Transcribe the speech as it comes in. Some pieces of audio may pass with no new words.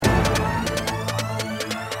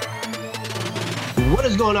What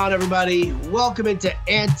is going on, everybody? Welcome into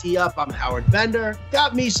Ante Up. I'm Howard Bender.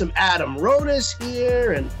 Got me some Adam Rodas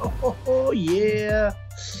here, and yeah.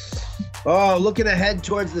 Oh, looking ahead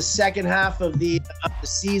towards the second half of the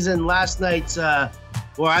season. Last night's, well,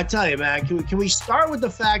 I tell you, man, can we start with the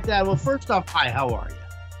fact that, well, first off, hi, how are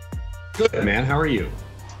you? Good, man. How are you?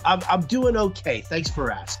 I'm doing okay. Thanks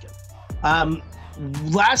for asking.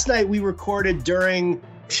 Last night we recorded during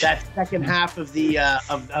that second half of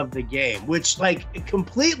the game, which like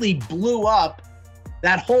completely blew up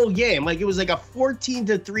that whole game. Like it was like a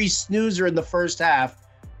 14-3 snoozer in the first half.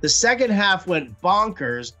 The second half went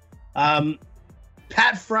bonkers.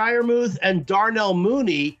 Pat Freiermuth and Darnell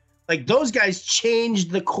Mooney, like those guys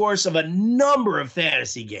changed the course of a number of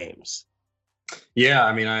fantasy games. Yeah,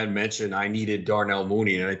 I mean, I had mentioned I needed Darnell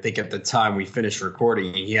Mooney, and I think at the time we finished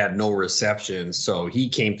recording, he had no reception. So he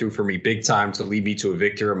came through for me big time to lead me to a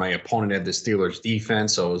victory. My opponent had the Steelers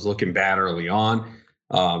defense, so I was looking bad early on.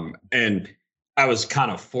 And I was kind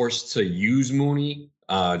of forced to use Mooney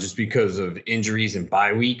just because of injuries and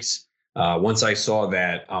bye weeks. Once I saw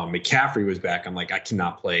that McCaffrey was back, I'm like, I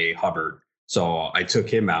cannot play Hubbard. So I took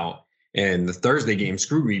him out. And the Thursday game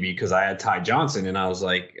screwed me because I had Ty Johnson, and I was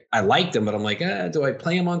like, I liked him, but I'm like, do I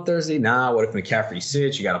play him on Thursday? Nah, what if McCaffrey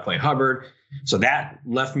sits? You got to play Hubbard. So that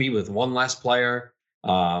left me with one less player,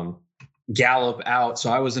 Gallup out.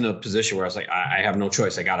 So I was in a position where I was like, I have no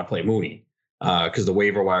choice. I got to play Mooney because the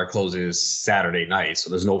waiver wire closes Saturday night. So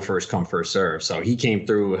there's no first come, first serve. So he came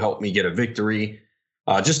through, helped me get a victory.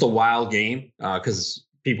 Just a wild game because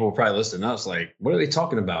people will probably listen to us like, what are they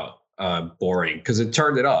talking about? Boring, because it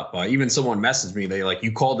turned it up. Even someone messaged me, they like,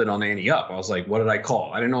 you called it on Ante Up. I was like, what did I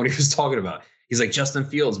call? I didn't know what he was talking about. He's like, Justin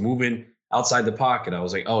Fields moving outside the pocket. I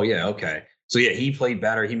was like, oh yeah, okay. So yeah, he played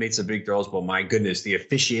better. He made some big throws, but my goodness, the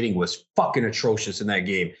officiating was fucking atrocious in that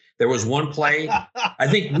game. There was one play, I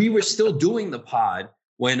think we were still doing the pod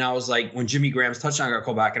when I was like, when Jimmy Graham's touchdown got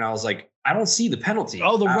called back, and I was like, I don't see the penalty.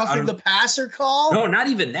 Oh, the roughing the passer call? No, not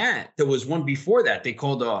even that. There was one before that. They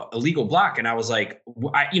called a illegal block, and I was like,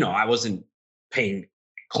 I wasn't paying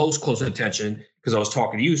close attention because I was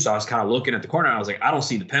talking to you, so I was kind of looking at the corner, and I was like, I don't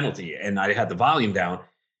see the penalty, and I had the volume down.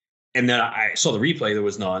 And then I saw the replay. There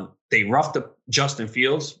was none. They roughed up Justin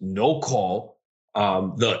Fields, no call.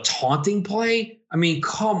 The taunting play, I mean,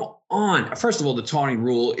 come on. First of all, the taunting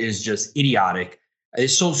rule is just idiotic.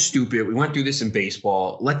 It's so stupid. We went through this in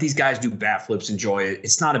baseball. Let these guys do bat flips, enjoy it.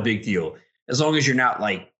 It's not a big deal. As long as you're not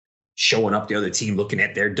like showing up the other team, looking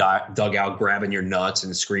at their dugout, grabbing your nuts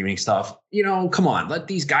and screaming stuff. Come on, let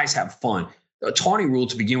these guys have fun. The taunting rule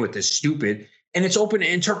to begin with is stupid, and it's open to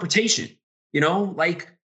interpretation. Like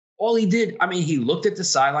all he did, I mean, he looked at the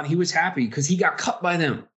sideline. He was happy because he got cut by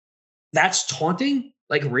them. That's taunting?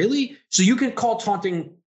 Like, really? So you can call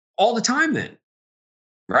taunting all the time then,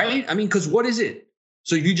 right? I mean, because what is it?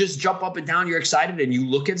 So you just jump up and down, you're excited, and you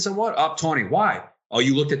look at someone up taunting. Why? Oh,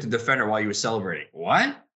 you looked at the defender while you were celebrating.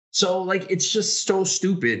 What? So like, it's just so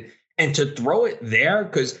stupid. And to throw it there,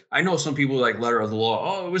 because I know some people like letter of the law.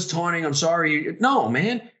 Oh, it was taunting. I'm sorry. No,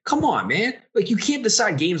 man. Come on, man. Like you can't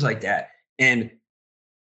decide games like that. And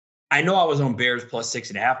I know I was on Bears plus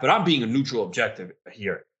 6.5, but I'm being a neutral objective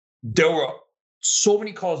here. There were so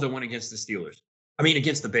many calls that went against the Steelers. I mean,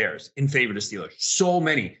 against the Bears in favor of the Steelers. So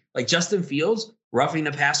many. Like Justin Fields roughing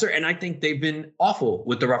the passer, and I think they've been awful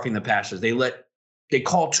with the roughing the passers. They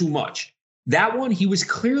call too much. That one, he was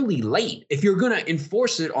clearly late. If you're going to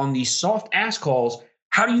enforce it on these soft ass calls,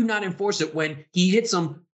 how do you not enforce it when he hits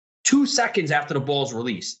them 2 seconds after the ball's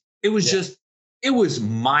released? It was it was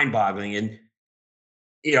mind boggling. And,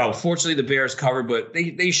 fortunately the Bears covered, but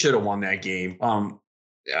they should have won that game.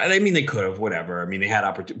 I mean, they could have, whatever. I mean, they had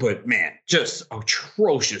opportunity, but man, just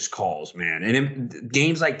atrocious calls, man. And in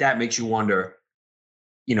games like that makes you wonder,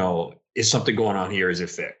 is something going on here? Is it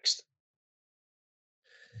fixed?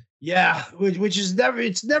 Yeah, which is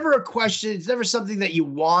it's never a question. It's never something that you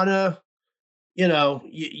wanna, you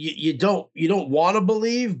don't want to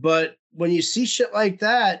believe. But when you see shit like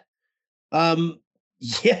that,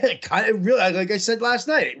 it kind of really, like I said last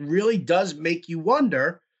night, it really does make you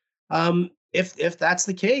wonder if that's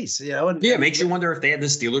the case, And yeah, it makes you wonder if they had the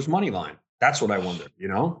Steelers money line. That's what I wonder,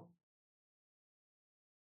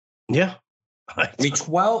 Yeah. I mean,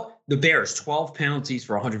 the Bears, 12 penalties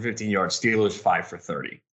for 115 yards, Steelers 5 for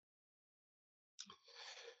 30.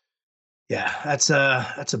 Yeah, that's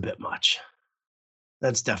a bit much.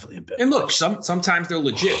 That's definitely a bit. And look, sometimes they're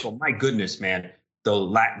legit, but my goodness, man,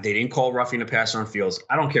 they didn't call roughing the passer on Fields.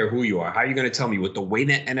 I don't care who you are. How are you going to tell me with the way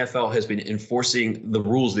that NFL has been enforcing the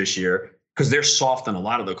rules this year? because they're soft on a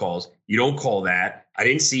lot of the calls. You don't call that. I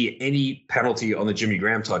didn't see any penalty on the Jimmy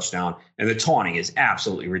Graham touchdown, and the taunting is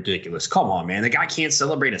absolutely ridiculous. Come on, man. The guy can't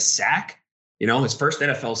celebrate a sack, his first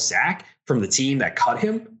NFL sack from the team that cut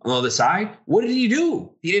him on the other side. What did he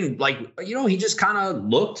do? He didn't he just kind of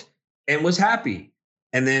looked and was happy.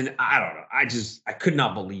 And then I don't know. I could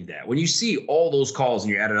not believe that. When you see all those calls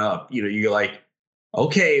and you add it up, you're like,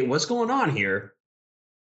 okay, what's going on here?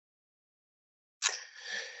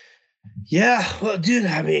 Yeah, well, dude,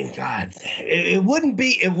 I mean, God, it wouldn't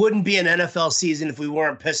be an NFL season if we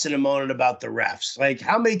weren't pissing and moaning about the refs. Like,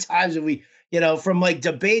 how many times have we, from like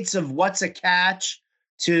debates of what's a catch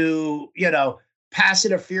to, pass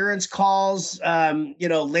interference calls,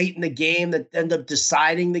 late in the game that end up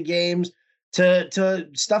deciding the games to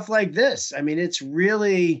stuff like this. I mean, it's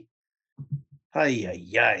really,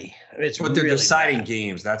 it's but they're really deciding bad.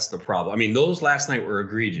 games. That's the problem. I mean, those last night were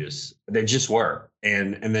egregious. They just were.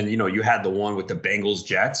 And then, you had the one with the Bengals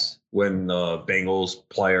Jets when the Bengals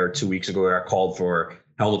player 2 weeks ago got called for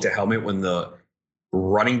helmet to helmet when the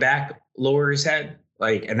running back lowered his head.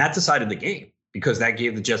 And that decided the game because that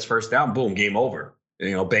gave the Jets first down. Boom, game over.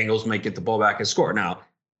 Bengals might get the ball back and score. Now,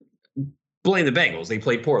 blame the Bengals. They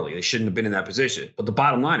played poorly. They shouldn't have been in that position. But the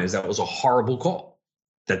bottom line is that was a horrible call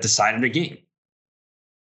that decided the game.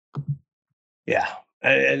 Yeah.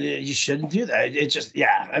 And you shouldn't do that. It just,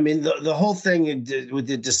 I mean, the whole thing with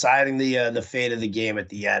the deciding the fate of the game at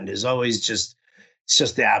the end is always it's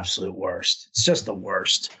just the absolute worst. It's just the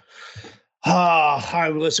worst. Oh, all right,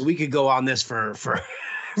 well, listen, we could go on this for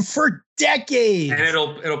decades. And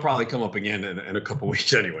it'll probably come up again in a couple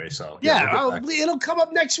weeks anyway. So it'll come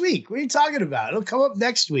up next week. What are you talking about? It'll come up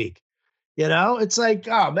next week. It's like,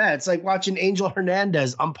 oh man, it's like watching Angel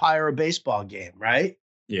Hernandez umpire a baseball game, right?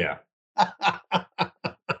 Yeah.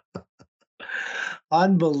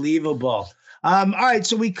 Unbelievable. All right,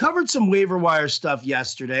 so we covered some waiver wire stuff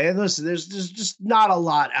yesterday. And listen, there's just not a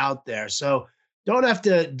lot out there. So don't have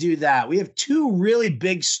to do that. We have two really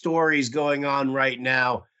big stories going on right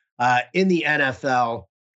now in the NFL.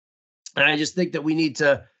 And I just think that we need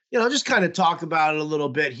to, just kind of talk about it a little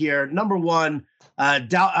bit here. Number one, not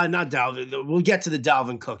Dalvin. We'll get to the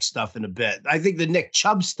Dalvin Cook stuff in a bit. I think the Nick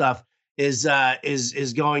Chubb stuff is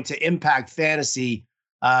going to impact fantasy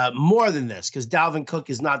more than this because Dalvin Cook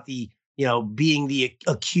is not the, being the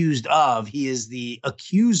accused of. He is the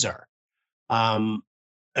accuser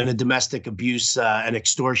in a domestic abuse and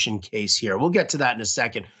extortion case here. We'll get to that in a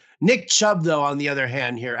second. Nick Chubb, though, on the other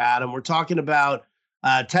hand here, Adam, we're talking about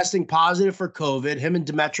testing positive for COVID, him and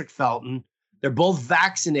Demetric Felton. They're both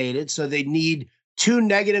vaccinated, so they need 2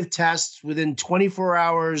 negative tests within 24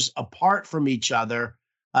 hours apart from each other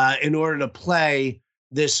in order to play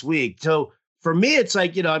this week. So for me, it's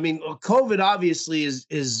like, COVID obviously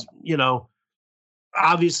is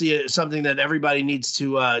obviously something that everybody needs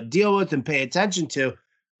to deal with and pay attention to.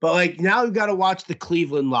 But like now we've got to watch the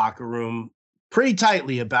Cleveland locker room pretty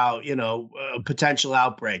tightly about, a potential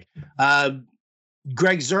outbreak.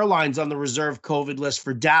 Greg Zuerlein's on the reserve COVID list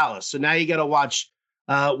for Dallas. So now you got to watch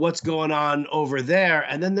what's going on over there.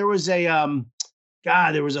 And then there was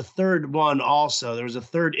there was a third one also. There was a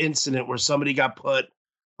third incident where somebody got put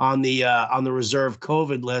on the reserve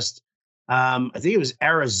COVID list. I think it was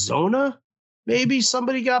Arizona. Maybe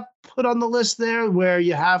somebody got put on the list there where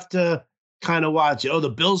you have to kind of watch it. Oh, the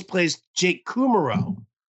Bills placed Jake Kumerow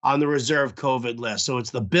on the reserve COVID list. So it's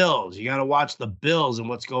the Bills. You got to watch the Bills and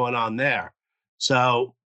what's going on there.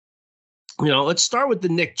 So, let's start with the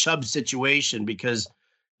Nick Chubb situation because,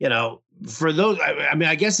 for those,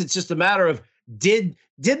 I guess it's just a matter of did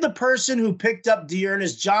the person who picked up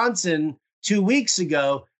Dearness Johnson 2 weeks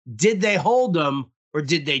ago, did they hold him or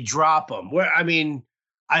did they drop him?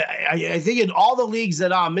 I think in all the leagues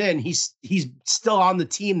that I'm in, he's still on the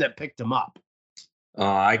team that picked him up.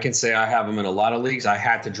 I can say I have him in a lot of leagues. I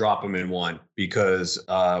had to drop him in one because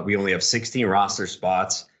we only have 16 roster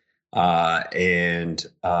spots. And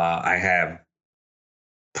I have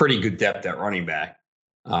pretty good depth at running back.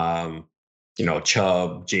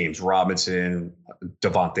 Chubb, James Robinson,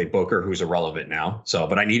 Devontae Booker, who's irrelevant now.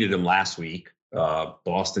 But I needed him last week.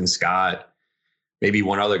 Boston Scott, maybe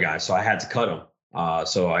one other guy. So I had to cut him.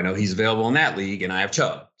 So I know he's available in that league and I have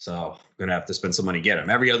Chubb. So I'm going to have to spend some money to get him.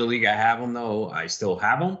 Every other league I have him, though, I still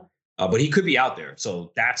have him. But he could be out there.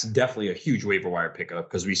 So that's definitely a huge waiver wire pickup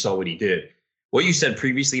because we saw what he did. What you said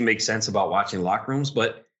previously makes sense about watching locker rooms,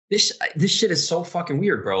 but this shit is so fucking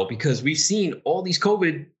weird, bro, because we've seen all these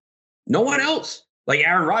COVID, no one else, like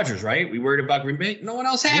Aaron Rodgers, right? We worried about Green Bay. No one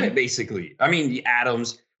else had it, basically. I mean, the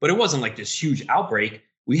Adams, but it wasn't like this huge outbreak.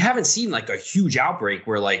 We haven't seen like a huge outbreak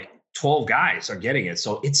where like 12 guys are getting it.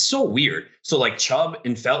 So it's so weird. So like Chubb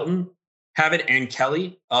and Felton, Have it and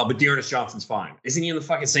Kelly, but Dearness Johnson's fine. Isn't he in the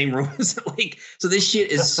fucking same room? Like, so this shit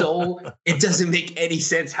is so, it doesn't make any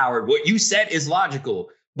sense, Howard. What you said is logical,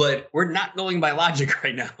 but we're not going by logic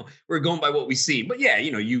right now. We're going by what we see. But yeah,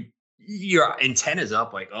 your antenna's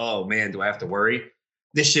up like, oh man, do I have to worry?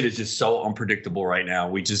 This shit is just so unpredictable right now.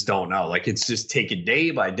 We just don't know. Like, it's just taken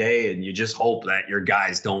day by day, and you just hope that your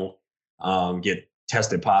guys don't get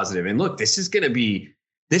tested positive. And look, this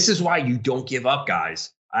is why you don't give up,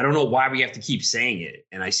 guys. I don't know why we have to keep saying it.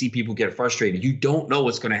 And I see people get frustrated. You don't know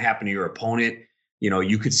what's going to happen to your opponent.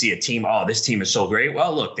 You could see a team, oh, this team is so great.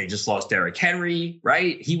 Well, look, they just lost Derrick Henry,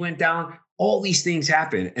 right? He went down. All these things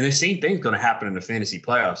happen. And the same thing's going to happen in the fantasy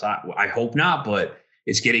playoffs. I hope not, but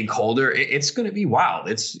it's getting colder. It's going to be wild.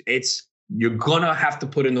 You're going to have to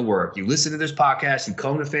put in the work. You listen to this podcast, you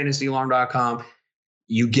come to fantasyalarm.com,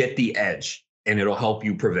 you get the edge, and it'll help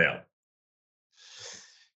you prevail.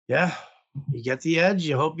 Yeah. You get the edge.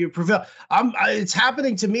 You hope you prevail. It's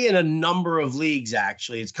happening to me in a number of leagues,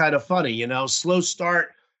 actually. It's kind of funny, slow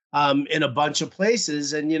start in a bunch of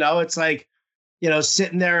places. And, it's like,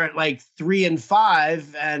 sitting there at like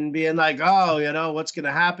 3-5 and being like, oh, what's going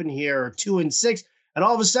to happen here? Or 2-6. And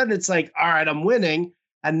all of a sudden it's like, all right, I'm winning.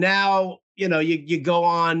 And now, you go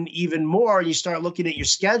on even more and you start looking at your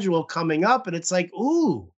schedule coming up and it's like,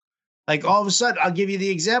 ooh. Like all of a sudden, I'll give you the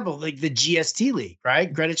example, like the GST League,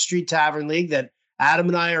 right? Greenwich Street Tavern League that Adam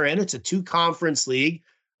and I are in. It's a 2-conference league.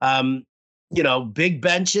 Big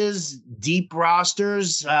benches, deep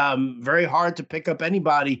rosters, very hard to pick up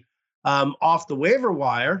anybody off the waiver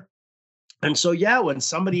wire. And so, yeah, when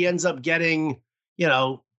somebody ends up getting,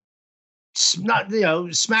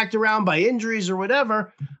 smacked around by injuries or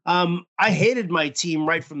whatever, I hated my team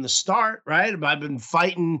right from the start, right? I've been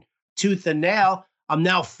fighting tooth and nail. I'm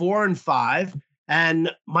now 4-5, and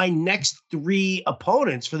my next 3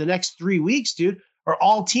 opponents for the next 3 weeks, dude, are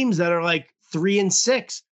all teams that are like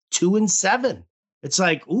 3-6, 2-7. It's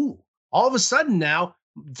like, ooh, all of a sudden now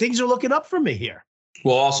things are looking up for me here.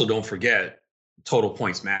 Well, also don't forget, total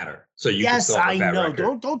points matter. So you yes, can still have I know.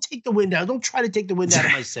 Record. Don't take the wind out. Don't try to take the wind out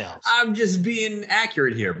of my sails. I'm just being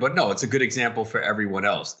accurate here, but no, it's a good example for everyone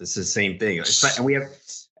else. This is the same thing,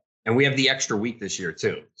 and we have the extra week this year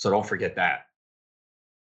too. So don't forget that.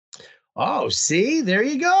 Oh, see, there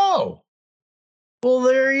you go. Well,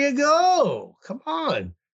 there you go. Come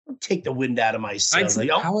on. Don't take the wind out of my sails. Like,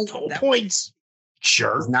 points.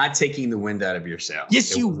 Sure. It's not taking the wind out of your sails.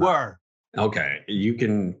 Yes, you were. Okay. You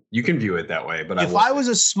can view it that way, but if I was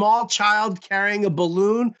a small child carrying a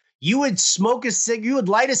balloon, you would you would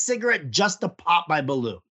light a cigarette just to pop my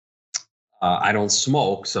balloon. I don't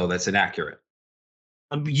smoke, so that's inaccurate.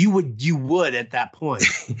 You would at that point.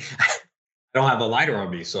 I don't have a lighter on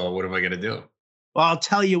me, so what am I going to do? Well, I'll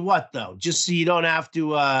tell you what, though, just so you don't have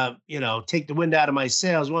to, take the wind out of my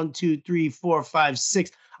sails. 1, 2, 3, 4, 5,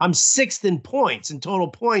 6. I'm 6th in points, in total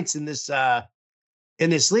points in this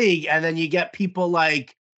league. And then you get people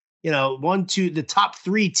like, 1, 2, the top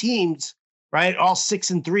 3 teams, right? All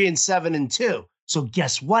 6-3 and 7-2. So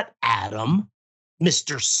guess what, Adam,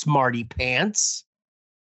 Mr. Smarty Pants?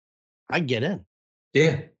 I get in.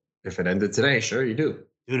 Yeah. If it ended today, sure you do.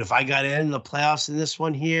 Dude, if I got in the playoffs in this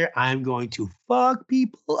one here, I'm going to fuck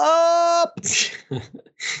people up.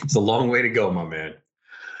 It's a long way to go, my man.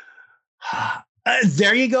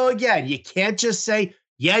 There you go again. You can't just say,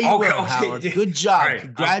 yeah, you will, Howard. Good job. Right.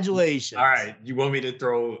 Congratulations. All right. You want me to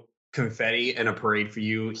throw confetti and a parade for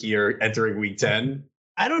you here entering week 10?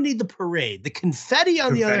 I don't need the parade. The confetti,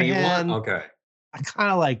 on the other hand, okay. I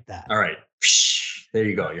kind of like that. All right. There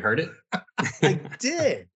you go. You heard it? I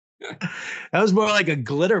did. That was more like a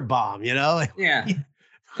glitter bomb, Like yeah.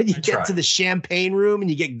 When you get to the champagne room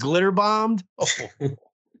and you get glitter bombed. Oh.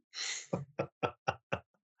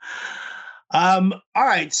 All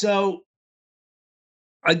right. So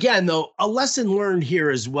again, though, a lesson learned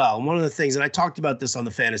here as well. One of the things, and I talked about this on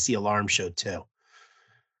the Fantasy Alarm Show too.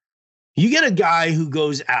 You get a guy who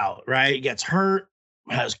goes out, right? Gets hurt,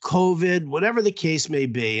 has COVID, whatever the case may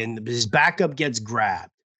be, and his backup gets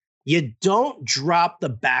grabbed. You don't drop the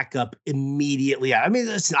backup immediately. I mean,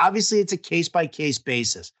 listen, obviously it's a case-by-case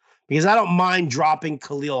basis because I don't mind dropping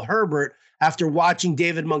Khalil Herbert after watching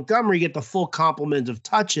David Montgomery get the full complement of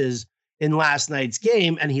touches in last night's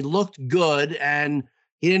game, and he looked good, and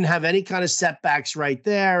he didn't have any kind of setbacks right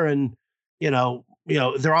there, and,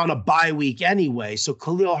 they're on a bye week anyway. So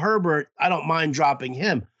Khalil Herbert, I don't mind dropping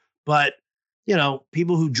him. But,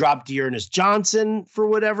 people who dropped Dearness Johnson for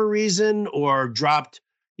whatever reason or dropped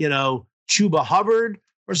Chuba Hubbard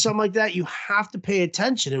or something like that, you have to pay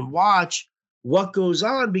attention and watch what goes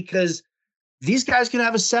on because these guys can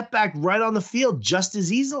have a setback right on the field just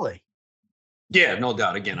as easily. Yeah, no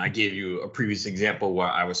doubt. Again, I gave you a previous example where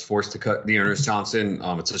I was forced to cut Dearness Johnson.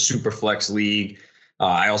 It's a super flex league.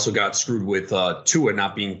 I also got screwed with Tua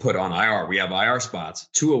not being put on IR. We have IR spots.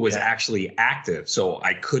 Tua was actually active, so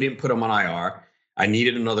I couldn't put him on IR. I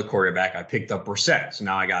needed another quarterback. I picked up Brissett. So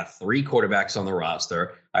now I got 3 quarterbacks on the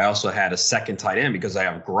roster. I also had a second tight end because I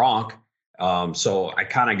have Gronk. So I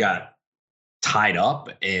kind of got tied up,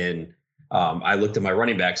 and I looked at my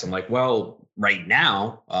running backs. I'm like, well, right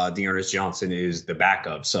now, Dearness Johnson is the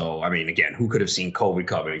backup. So, I mean, again, who could have seen COVID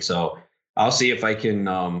coming? So I'll see if I can.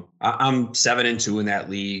 I'm 7-2 in that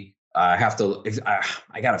league. I have to.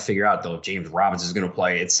 I got to figure out though if James Robinson is going to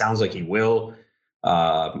play. It sounds like he will.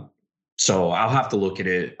 So I'll have to look at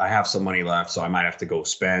it. I have some money left, so I might have to go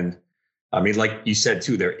spend. I mean, like you said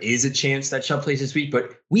too, there is a chance that Chubb plays this week,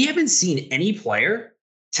 but we haven't seen any player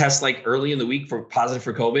test like early in the week for positive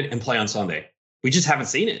for COVID and play on Sunday. We just haven't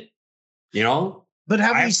seen it. You know. But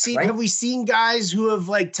have we seen guys who have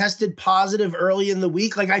like tested positive early in the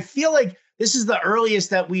week? Like, I feel like this is the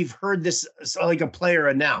earliest that we've heard this, like a player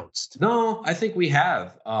announced. No, I think we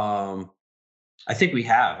have. I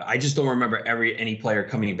just don't remember any player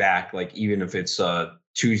coming back, like even if it's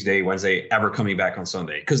Tuesday, Wednesday, ever coming back on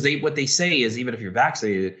Sunday. Because what they say is even if you're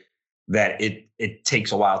vaccinated, that it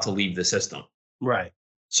takes a while to leave the system. Right.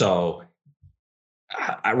 So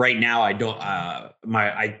right now I don't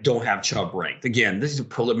have Chubb ranked. Again, this is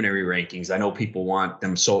preliminary rankings. I know people want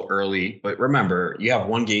them so early, but remember, you have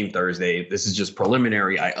one game Thursday. This is just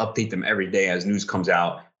preliminary. I update them every day as news comes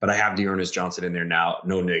out, but I have Dearness Johnson in there now.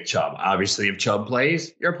 No Nick Chubb. Obviously, if Chubb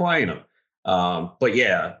plays, you're playing him. But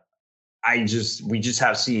yeah, we just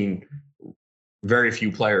have seen very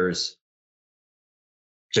few players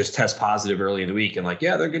just test positive early in the week and like,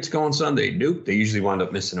 yeah, they're good to go on Sunday. Nope. They usually wind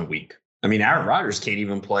up missing a week. I mean, Aaron Rodgers can't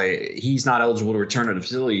even play. He's not eligible to return to the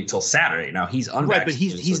facility until Saturday. Now he's unvaccinated. Right,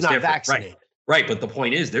 but he's not vaccinated. Right. But the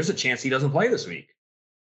point is, there's a chance he doesn't play this week.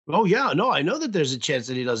 Oh yeah, no, I know that there's a chance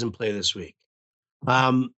that he doesn't play this week.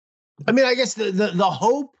 I mean, I guess the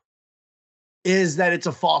hope is that it's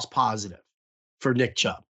a false positive for Nick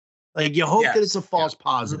Chubb. Like you hope that it's a false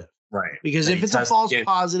positive, right? Because if it's a false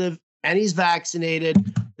positive and he's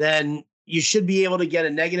vaccinated, then you should be able to get a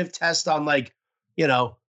negative test on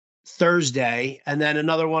Thursday and then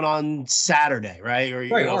another one on Saturday, right?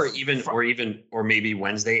 Or maybe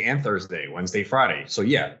Wednesday and Thursday, Friday. So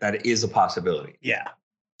yeah, that is a possibility. Yeah.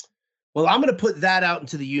 Well, I'm going to put that out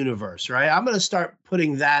into the universe, right? I'm going to start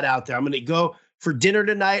putting that out there. I'm going to go for dinner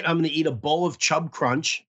tonight. I'm going to eat a bowl of Chubb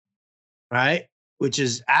Crunch, right? Which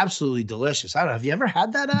is absolutely delicious. I don't know. Have you ever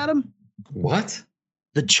had that, Adam? What?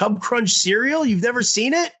 The Chubb Crunch cereal? You've never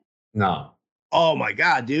seen it? No. Oh my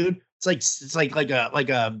God, dude. It's like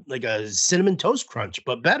a cinnamon toast crunch,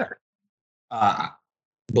 but better.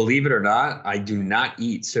 Believe it or not, I do not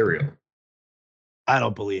eat cereal. I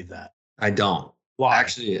don't believe that. I don't. Why?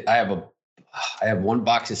 Actually, I have one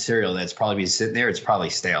box of cereal that's probably sitting there. It's probably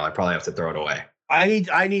stale. I probably have to throw it away.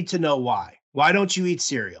 I need to know why. Why don't you eat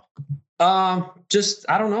cereal? Just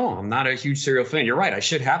I don't know. I'm not a huge cereal fan. You're right. I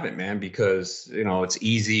should have it, man, because it's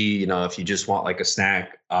easy. If you just want like a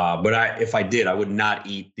snack. But if I did, I would not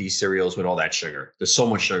eat these cereals with all that sugar. There's so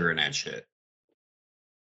much sugar in that shit.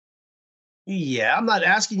 Yeah, I'm not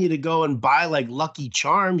asking you to go and buy like Lucky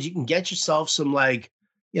Charms. You can get yourself some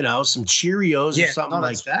some Cheerios or something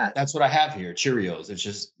like that. That's what I have here. Cheerios. It's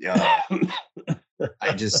just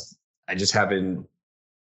I just haven't.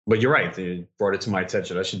 But you're right. They brought it to my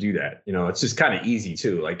attention. I should do that. It's just kind of easy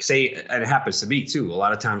too. Like and it happens to me too. A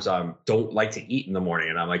lot of times I don't like to eat in the morning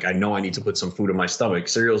and I'm like, I know I need to put some food in my stomach.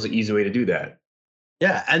 Cereal is the easy way to do that.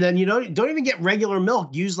 Yeah. And then, don't even get regular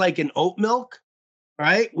milk. Use like an oat milk,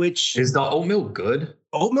 right? Which is the oat milk good?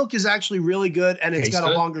 Oat milk is actually really good. And it's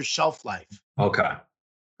got a longer shelf life. Okay.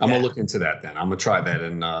 I'm going to look into that then. I'm going to try that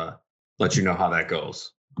and let you know how that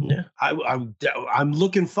goes. Yeah. I'm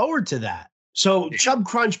looking forward to that. So Chubb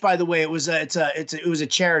Crunch, by the way, it was a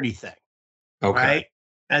charity thing. Okay. Right?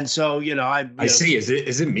 And so, I see.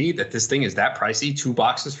 Is it me that this thing is that pricey? 2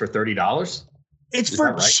 boxes for $30? It's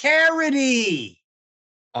for charity.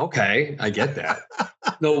 Okay. I get that.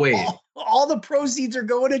 No, wait. All the proceeds are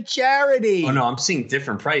going to charity. Oh no, I'm seeing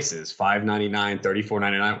different prices. $5.99,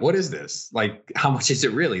 $34.99. What is this? Like, how much is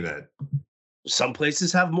it really then? Some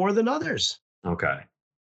places have more than others. Okay.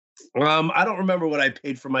 I don't remember what I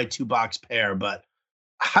paid for my 2-box pair, but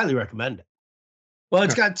I highly recommend it. Well,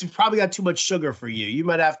 it's probably got too much sugar for you. You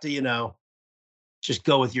might have to, just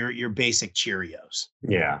go with your basic Cheerios.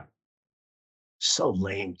 Yeah. So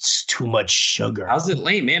lame. It's too much sugar. How's it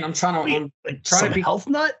lame, man? I'm trying to be health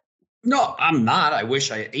nut. No, I'm not. I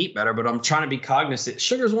wish I ate better, but I'm trying to be cognizant.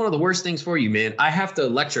 Sugar is one of the worst things for you, man. I have to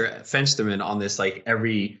lecture Fensterman on this like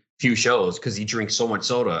every few shows because he drinks so much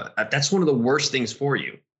soda. That's one of the worst things for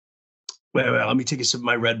you. Wait, let me take a sip of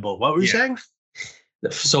my Red Bull. What were you saying?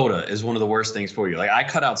 The soda is one of the worst things for you. Like I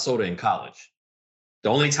cut out soda in college. The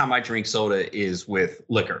only time I drink soda is with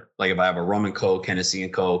liquor. Like if I have a rum and Coke, Hennessy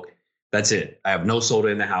and Coke, that's it. I have no soda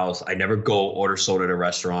in the house. I never go order soda at a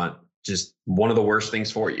restaurant. Just one of the worst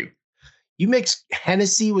things for you. You mix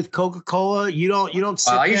Hennessy with Coca-Cola. You don't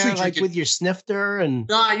sit there like with your snifter and.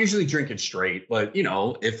 No, I usually drink it straight. But you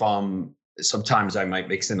know, if sometimes I might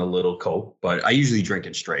mix in a little Coke, but I usually drink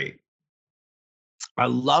it straight. I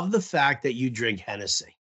love the fact that you drink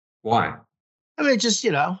Hennessy. Why? I mean, just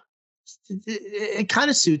it kind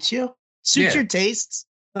of suits you. Suits your tastes.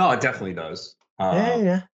 Oh, it definitely does.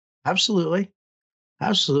 Yeah, absolutely.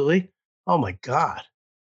 Oh my God.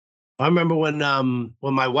 I remember when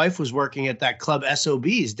my wife was working at that club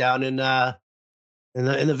SOBs down in the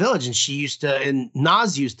village, and and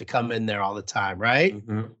Nas used to come in there all the time, right?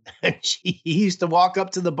 Mm-hmm. And he used to walk up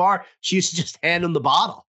to the bar. She used to just hand him the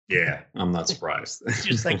bottle. Yeah, I'm not surprised.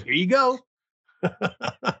 She's like, here you go.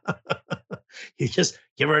 You just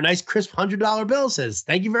give her a nice crisp $100 bill, says,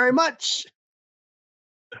 thank you very much.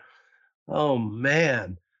 Oh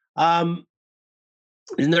man. Isn't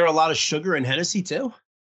there a lot of sugar in Hennessy too?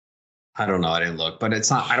 I don't know. I didn't look, but it's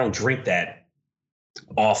not, I don't drink that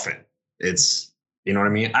often. It's, you know what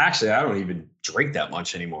I mean? Actually, I don't even drink that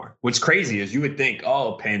much anymore. What's crazy is you would think,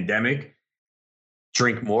 oh, pandemic,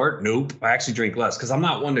 drink more. Nope. I actually drink less because I'm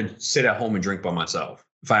not one to sit at home and drink by myself.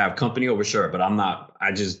 If I have company over, sure, but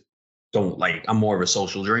I just don't like, I'm more of a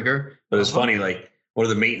social drinker. But it's funny, like one of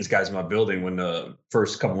the maintenance guys in my building, when the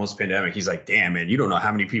first couple months of the pandemic, he's like, damn, man, you don't know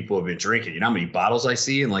how many people have been drinking. You know how many bottles I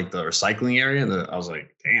see in like the recycling area? And I was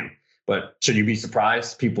like, damn. But should you be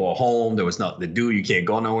surprised? People are home. There was nothing to do. You can't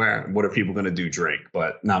go nowhere. What are people going to do? Drink,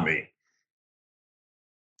 but not me.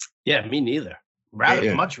 Yeah, me neither.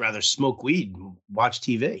 Much rather smoke weed and watch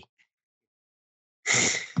TV.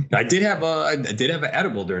 I did have an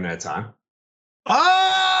edible during that time. Oh,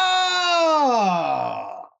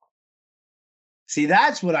 see,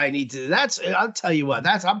 that's what I need to. I'll tell you what.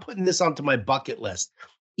 I'm putting this onto my bucket list.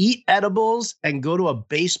 Eat edibles and go to a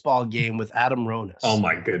baseball game with Adam Ronis. Oh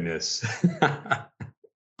my goodness.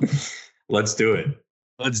 Let's do it.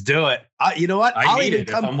 Let's do it. You know what? I'll even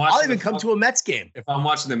come to a Mets game. If I'm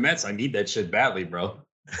watching the Mets, I need that shit badly, bro.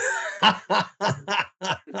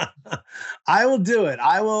 I will do it.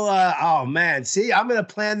 I will. Oh man. See, I'm going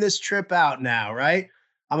to plan this trip out now, right?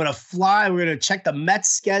 I'm going to fly. We're going to check the Mets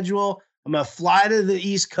schedule. I'm going to fly to the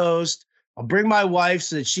East Coast. I'll bring my wife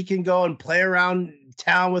so that she can go and play around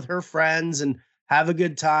town with her friends and have a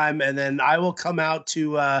good time. And then I will come out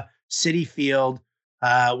to Citi Field.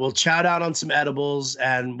 We'll chat out on some edibles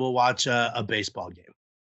and we'll watch a baseball game.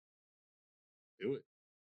 Do it.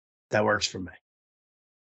 That works for me.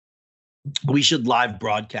 We should live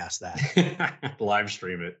broadcast that. Live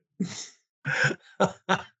stream it.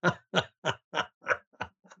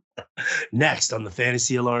 Next on the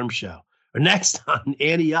Fantasy Alarm Show, or next on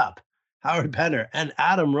Annie Up, Howard Penner and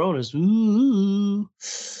Adam Ronis. Ooh.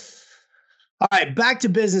 All right, back to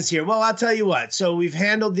business here. Well, I'll tell you what. So we've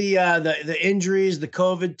handled the injuries, the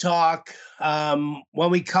COVID talk.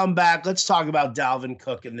 When we come back, let's talk about Dalvin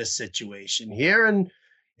Cook in this situation here, and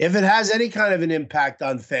if it has any kind of an impact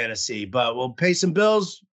on fantasy. But we'll pay some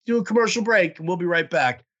bills, do a commercial break, and we'll be right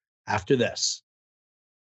back after this.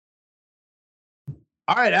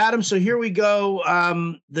 All right, Adam. So here we go.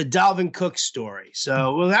 The Dalvin Cook story.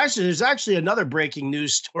 So, there's actually another breaking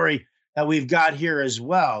news story that we've got here as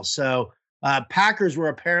well. So, Packers were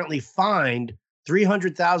apparently fined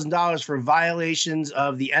 $300,000 for violations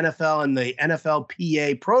of the NFL and the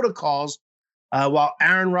NFLPA protocols, while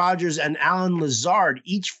Aaron Rodgers and Alan Lazard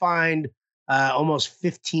each fined almost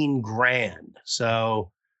 $15,000.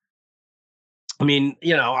 So, I mean,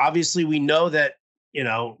 obviously we know that,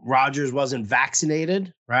 Rodgers wasn't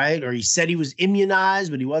vaccinated, right? Or he said he was immunized,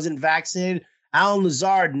 but he wasn't vaccinated. Alan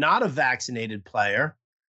Lazard, not a vaccinated player,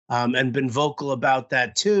 and been vocal about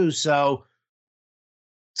that too. So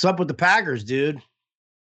what's up with the Packers, dude?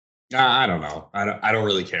 I don't know. I don't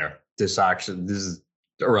really care. This is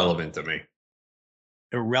irrelevant to me.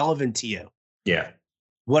 Irrelevant to you? Yeah.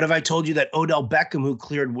 What if I told you that Odell Beckham, who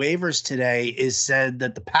cleared waivers today, said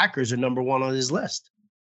that the Packers are number one on his list?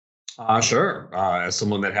 Sure. As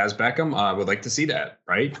someone that has Beckham, I would like to see that,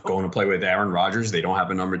 right? Going to play with Aaron Rodgers. They don't have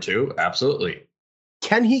a number two. Absolutely.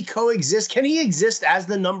 Can he coexist? Can he exist as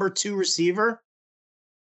the number two receiver?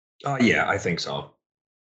 Yeah, I think so.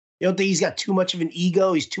 You don't think he's got too much of an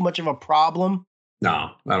ego? He's too much of a problem?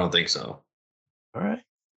 No, I don't think so. All right.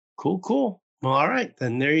 Cool. Well, all right,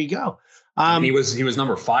 then there you go. I mean, he was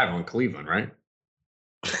number 5 on Cleveland, right?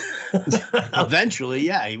 Eventually,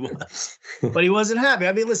 yeah, he was, but he wasn't happy.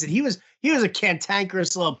 I mean, listen, he was a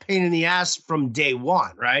cantankerous little pain in the ass from day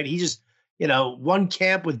one, right? He just, one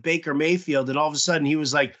camp with Baker Mayfield, and all of a sudden he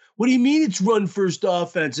was like, "What do you mean it's run first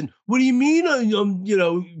offense?" And what do you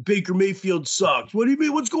mean, Baker Mayfield sucks? What do you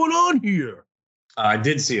mean? What's going on here? I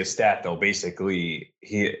did see a stat though. Basically,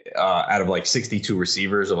 he out of like 62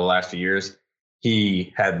 receivers over the last few years,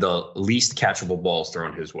 he had the least catchable balls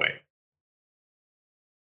thrown his way.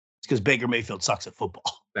 It's because Baker Mayfield sucks at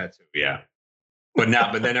football. That's it, yeah. But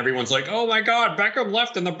then everyone's like, "Oh my God, Beckham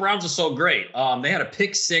left and the Browns are so great." They had a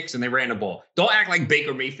pick 6 and they ran the ball. Don't act like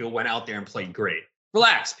Baker Mayfield went out there and played great.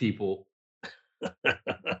 Relax, people.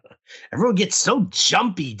 Everyone gets so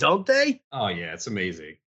jumpy, don't they? Oh yeah, it's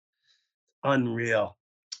amazing. Unreal.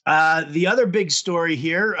 The other big story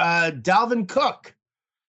here, Dalvin Cook.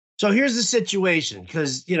 So here's the situation,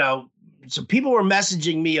 because so people were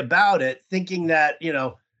messaging me about it, thinking that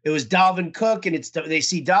it was Dalvin Cook, and they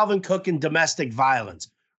see Dalvin Cook in domestic violence.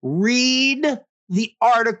 Read the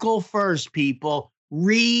article first, people.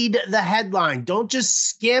 Read the headline. Don't just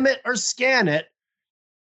skim it or scan it,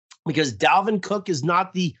 because Dalvin Cook is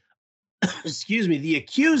not the, the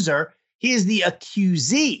accuser. He is the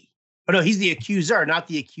accusee. Oh, no, he's the accuser, not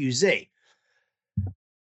the accusee.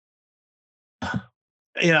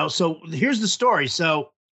 So here's the story.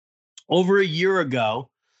 So over a year ago,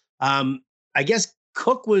 I guess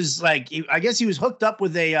Cook was he was hooked up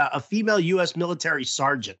with a female U.S. military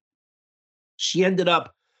sergeant. She ended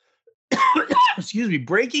up,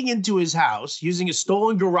 breaking into his house using a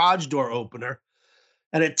stolen garage door opener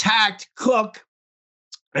and attacked Cook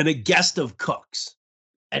and a guest of Cook's.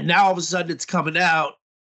 And now all of a sudden it's coming out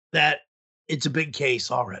that it's a big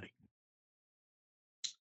case already.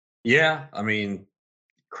 Yeah, I mean,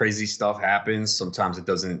 crazy stuff happens. Sometimes it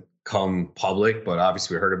doesn't come public, but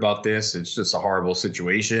obviously we heard about this. It's just a horrible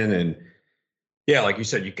situation. And yeah, like you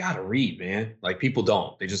said, you got to read, man. Like people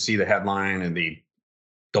don't. They just see the headline and they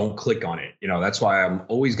don't click on it. That's why I'm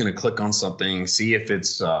always going to click on something, see if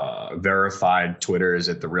it's verified Twitter, is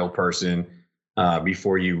it the real person,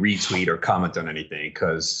 before you retweet or comment on anything,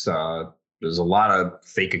 because there's a lot of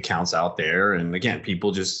fake accounts out there. And again,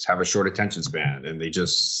 people just have a short attention span and they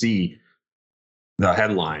just see the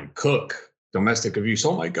headline, Cook, domestic abuse.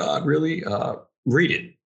 Oh my God, really? Read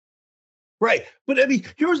it. Right. But I mean,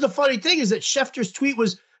 here's the funny thing is that Schefter's tweet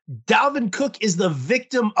was, Dalvin Cook is the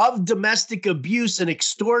victim of domestic abuse and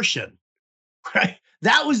extortion. Right.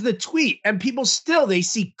 That was the tweet. And people still, they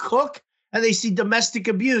see Cook and they see domestic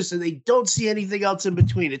abuse and they don't see anything else in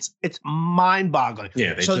between. It's mind boggling.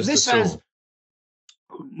 Yeah. So this has,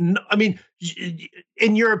 I mean,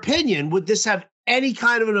 in your opinion, would this have any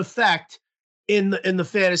kind of an effect in the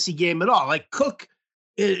fantasy game at all? Like Cook,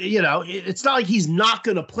 it's not like he's not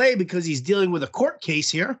going to play because he's dealing with a court case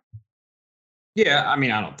here. Yeah, I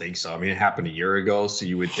mean, I don't think so. I mean, it happened a year ago, so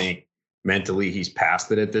you would think mentally he's past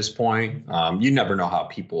it at this point. You never know how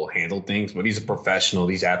people handle things, but he's a professional.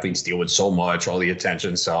 These athletes deal with so much, all the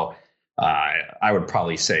attention. So I would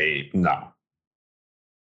probably say no.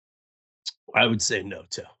 I would say no,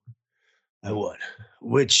 too. I would,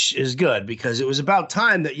 which is good because it was about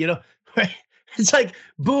time that, right? It's like,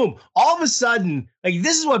 boom, all of a sudden, like,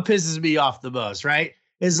 this is what pisses me off the most, right?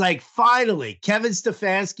 Is like, finally, Kevin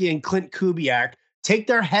Stefanski and Clint Kubiak take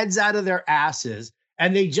their heads out of their asses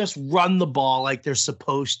and they just run the ball like they're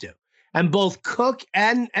supposed to. And both Cook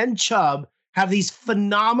and Chubb have these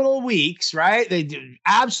phenomenal weeks, right? They do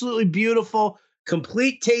absolutely beautiful,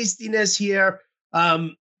 complete tastiness here.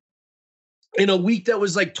 In a week that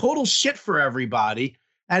was like total shit for everybody.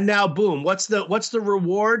 And now, boom, what's the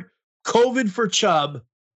reward? COVID for Chubb.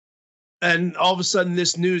 And all of a sudden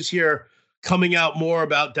this news here coming out more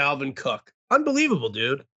about Dalvin Cook. Unbelievable,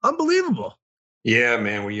 dude. Unbelievable. Yeah,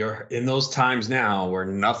 man, we are in those times now where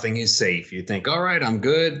nothing is safe. You think, all right, I'm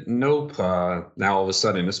good. Nope. Now all of a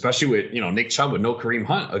sudden, especially with, Nick Chubb with no Kareem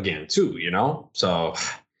Hunt again too, so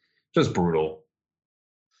just brutal.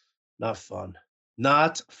 Not fun.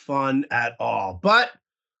 Not fun at all. But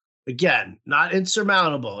again, not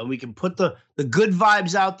insurmountable. And we can put the good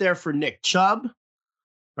vibes out there for Nick Chubb,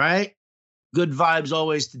 right? Good vibes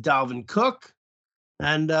always to Dalvin Cook.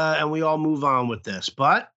 And we all move on with this.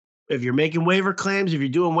 But if you're making waiver claims, if you're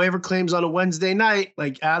doing waiver claims on a Wednesday night,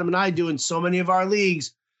 like Adam and I do in so many of our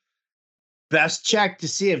leagues, best check to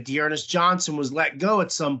see if Dearness Johnson was let go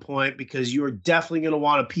at some point, because you are definitely going to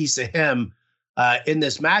want a piece of him in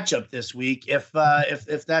this matchup this week, if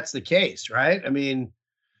that's the case, right? I mean,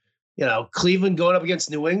 Cleveland going up against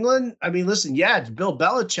New England. I mean, listen, yeah, it's Bill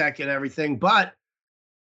Belichick and everything, but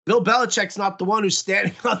Bill Belichick's not the one who's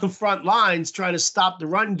standing on the front lines trying to stop the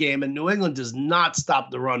run game, and New England does not stop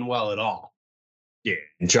the run well at all. Yeah,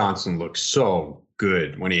 and Johnson looked so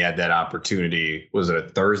good when he had that opportunity. Was it a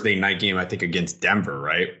Thursday night game, I think, against Denver,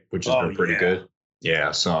 right? Which has been pretty good.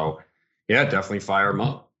 Yeah, so, yeah, definitely fire him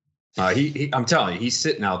up. I'm telling you, he's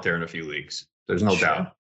sitting out there in a few leagues. There's no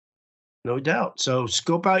doubt. No doubt. So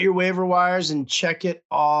scope out your waiver wires and check it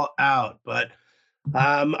all out. But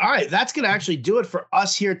all right, that's going to actually do it for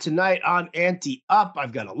us here tonight on Ante Up.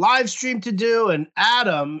 I've got a live stream to do, and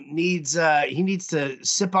Adam needs to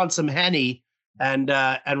sip on some Henny and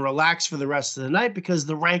relax for the rest of the night because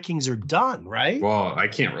the rankings are done, right? Well, I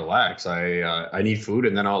can't relax. I need food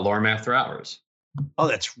and then I'll alarm after hours. Oh,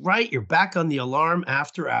 that's right. You're back on the alarm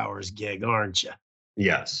after hours gig, aren't you?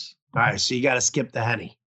 Yes. All right, so you got to skip the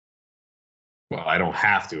Henny. Well, I don't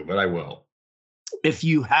have to, but I will. If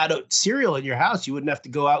you had a cereal in your house, you wouldn't have to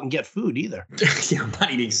go out and get food either. Yeah, I'm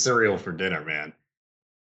not eating cereal for dinner, man.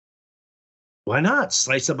 Why not?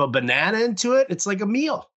 Slice up a banana into it. It's like a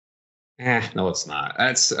meal. No, it's not.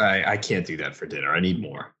 I can't do that for dinner. I need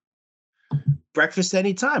more. Breakfast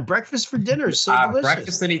anytime. Breakfast for dinner is so delicious.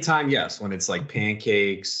 Breakfast anytime, yes. When it's like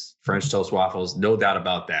pancakes, French toast waffles, no doubt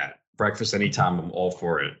about that. Breakfast anytime, I'm all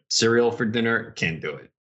for it. Cereal for dinner, can't do it.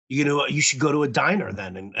 You should go to a diner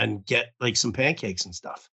then and get like some pancakes and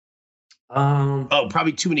stuff.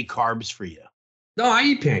 Probably too many carbs for you. No, I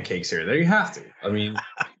eat pancakes here. There you have to. I mean,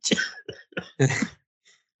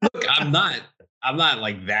 look, I'm not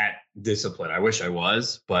like that disciplined. I wish I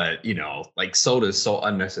was, but like soda is so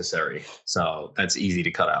unnecessary. So that's easy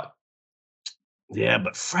to cut out. Yeah,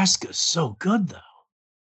 but Fresca's so good though.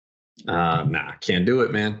 Nah, can't do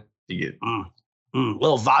it, man. You get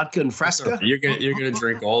little vodka and Fresca. You're gonna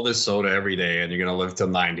drink all this soda every day, and you're gonna live till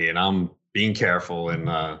 90. And I'm being careful, and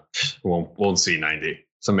won't see 90.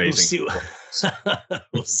 It's amazing.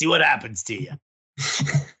 We'll see what happens to you.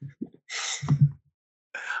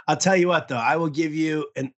 I'll tell you what, though, I will give you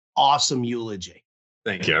an awesome eulogy.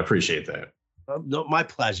 Thank you. I appreciate that. No, my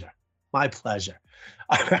pleasure. My pleasure.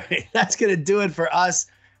 All right, that's gonna do it for us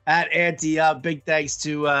at Ante Up. Big thanks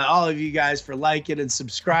to all of you guys for liking and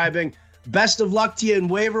subscribing. Best of luck to you in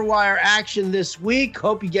waiver wire action this week.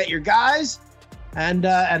 Hope you get your guys. And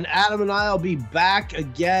Adam and I will be back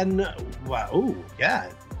again. Wow, ooh,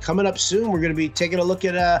 yeah. Coming up soon, we're going to be taking a look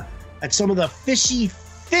at some of the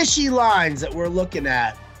fishy lines that we're looking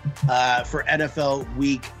at for NFL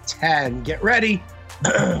Week 10. Get ready.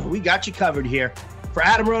 We got you covered here. For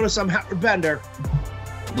Adam Ronis, I'm Howard Bender.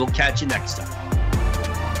 We'll catch you next time.